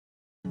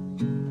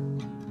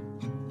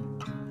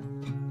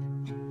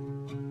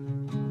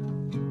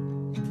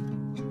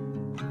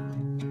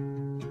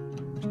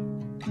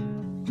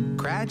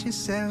cried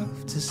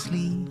yourself to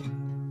sleep.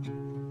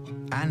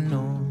 I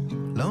know,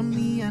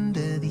 lonely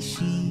under these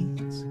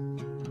sheets,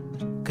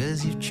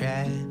 'cause you've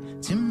tried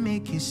to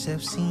make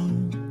yourself seen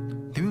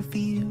through a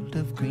field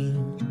of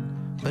green,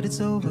 but it's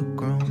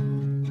overgrown.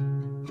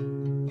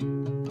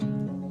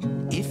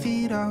 If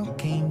it all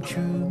came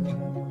true,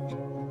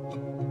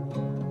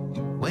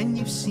 when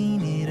you've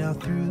seen it all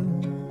through,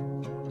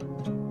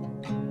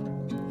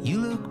 you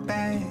look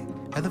back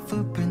at the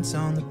footprints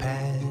on the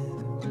path.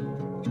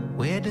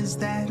 Where does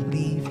that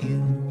leave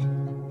you?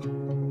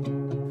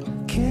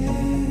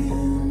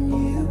 Can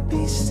you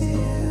be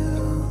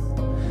still?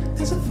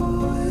 There's a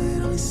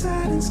void only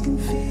silence can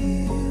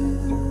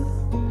fill.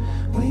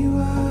 Where you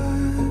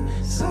are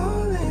is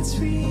all that's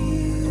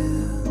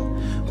real.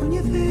 When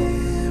you're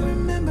there,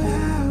 remember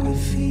how it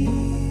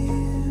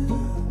feels.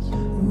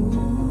 Ooh,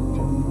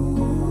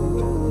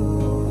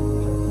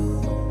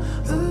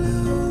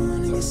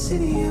 alone in the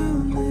city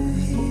on the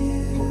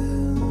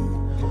hill.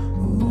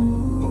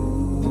 Ooh,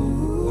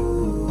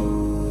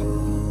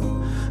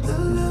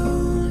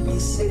 alone in the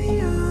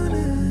city on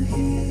a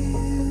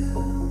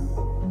hill.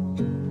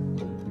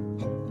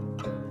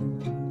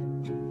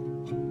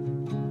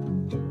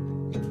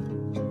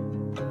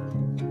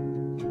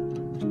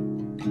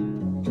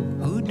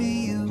 Who do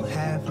you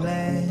have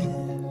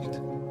left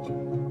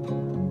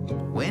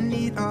when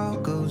it all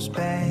goes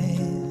bad?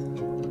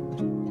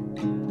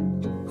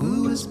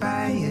 Who was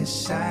by your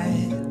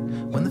side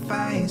when the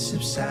fire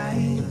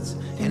subsides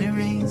and it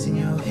rains in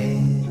your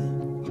head?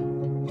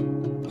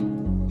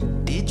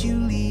 Did you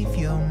leave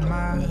your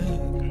mark?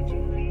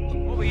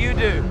 What will you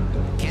do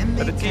Can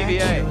to they the catch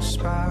TVA? your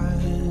spark?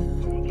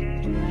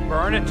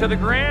 Burn it to the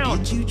ground.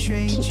 Did you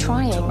trade Keep your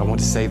trying. I want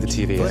to save the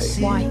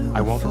TVA. Why? I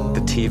want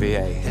the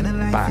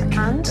TVA back.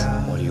 And?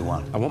 What do you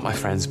want? I want my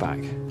friends back.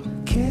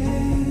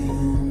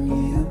 Can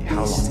you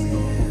How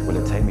long will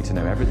it take me to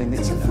know everything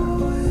that you know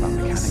about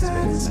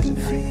mechanics being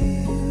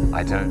legendary?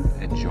 I don't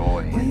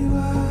enjoy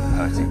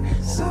hurting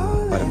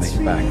people. But to make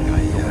it back,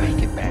 You'll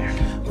make it back.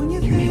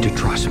 You need to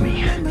trust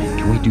me.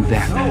 Can we do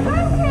that?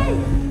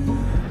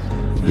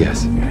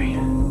 Yes.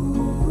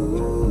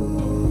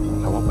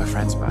 I want my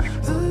friends back.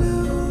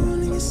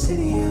 alone in the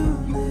city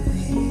on the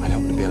hill? I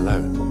don't want to be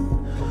alone.